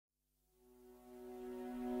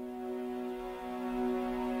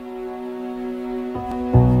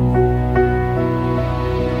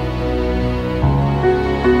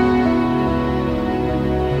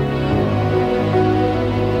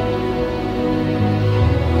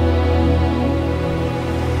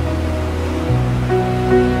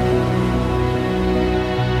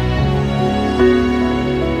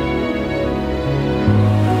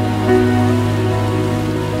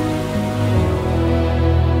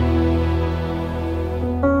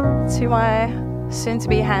to my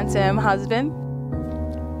soon-to-be handsome husband.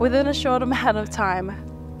 Within a short amount of time,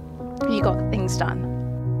 you got things done.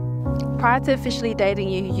 Prior to officially dating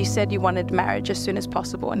you, you said you wanted marriage as soon as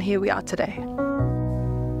possible, and here we are today.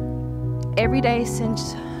 Every day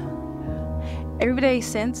since,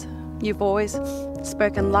 you've always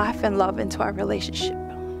spoken life and love into our relationship.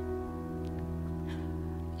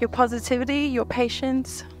 Your positivity, your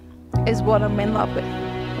patience is what I'm in love with.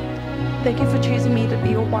 Thank you for choosing me to be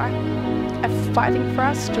your wife and for fighting for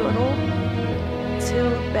us through it all till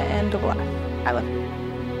the end of life. I love you.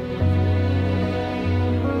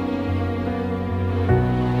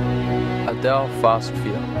 Adele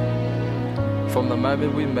Fast-Fear. From the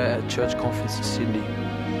moment we met at church conference in Sydney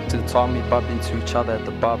to the time we bumped into each other at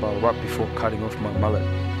the barber right before cutting off my mullet,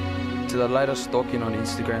 to the later stalking on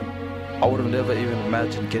Instagram, I would have never even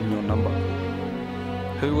imagined getting your number.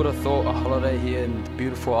 Who would have thought a holiday here in the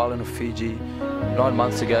beautiful island of Fiji 9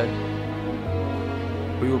 months ago,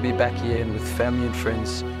 we will be back here and with family and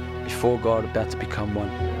friends before God, about to become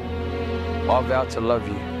one. I vow to love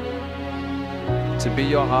you, to be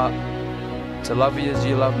your heart, to love you as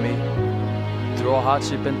you love me, through all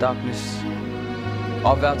hardship and darkness.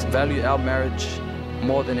 I vow to value our marriage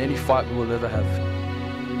more than any fight we will ever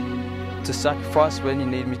have, to sacrifice when you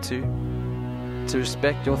need me to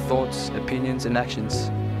respect your thoughts, opinions and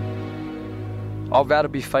actions. I vow to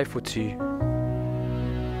be faithful to you,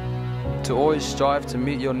 to always strive to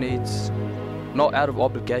meet your needs, not out of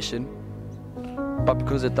obligation, but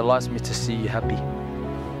because it delights me to see you happy.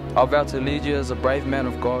 I vow to lead you as a brave man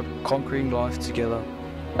of God, conquering life together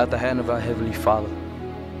at the hand of our Heavenly Father.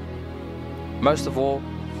 Most of all,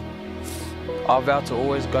 I vow to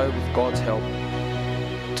always go with God's help,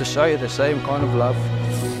 to show you the same kind of love,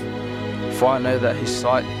 for I know that His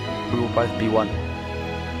sight we will both be one.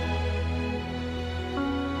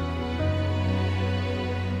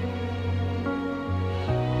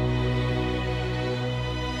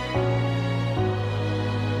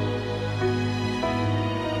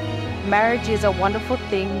 Marriage is a wonderful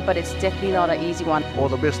thing, but it's definitely not an easy one. All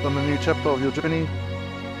the best on the new chapter of your journey.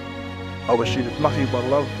 I wish you nothing but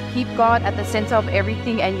love. Keep God at the center of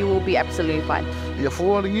everything and you will be absolutely fine.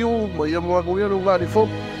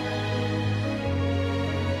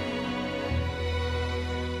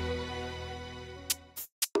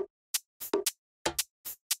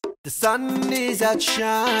 The sun is out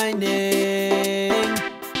shining,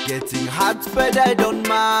 getting hot but I don't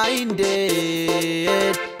mind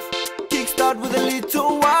it. Kickstart with a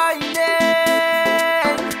little whining,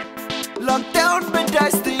 locked down but I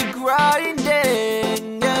still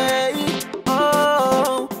grinding.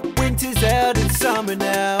 Oh, winter's out and summer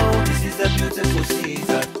now, this is a beautiful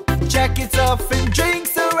season. Jackets off and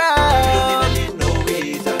drinks around, don't even need no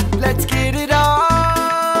reason. Let's get it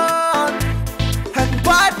on and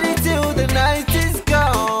party till the night is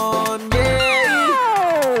gone,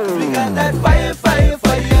 yeah. We got that fire, fire,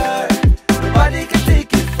 fire, nobody can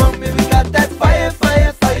take it from me. We got that fire,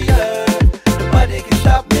 fire, fire, nobody can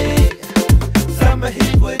stop me. Summer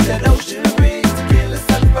heat with that ocean breeze, tequila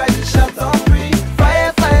sunrise and shots on free.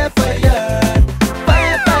 Fire, fire, fire,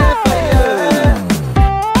 fire, fire, fire.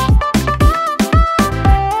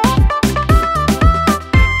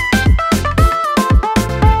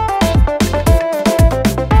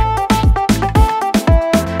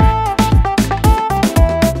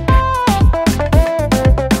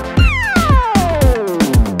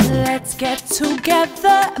 Let's get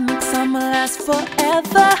together and make summer last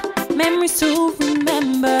forever. Memories to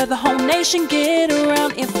remember, the whole nation get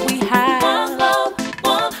around if we have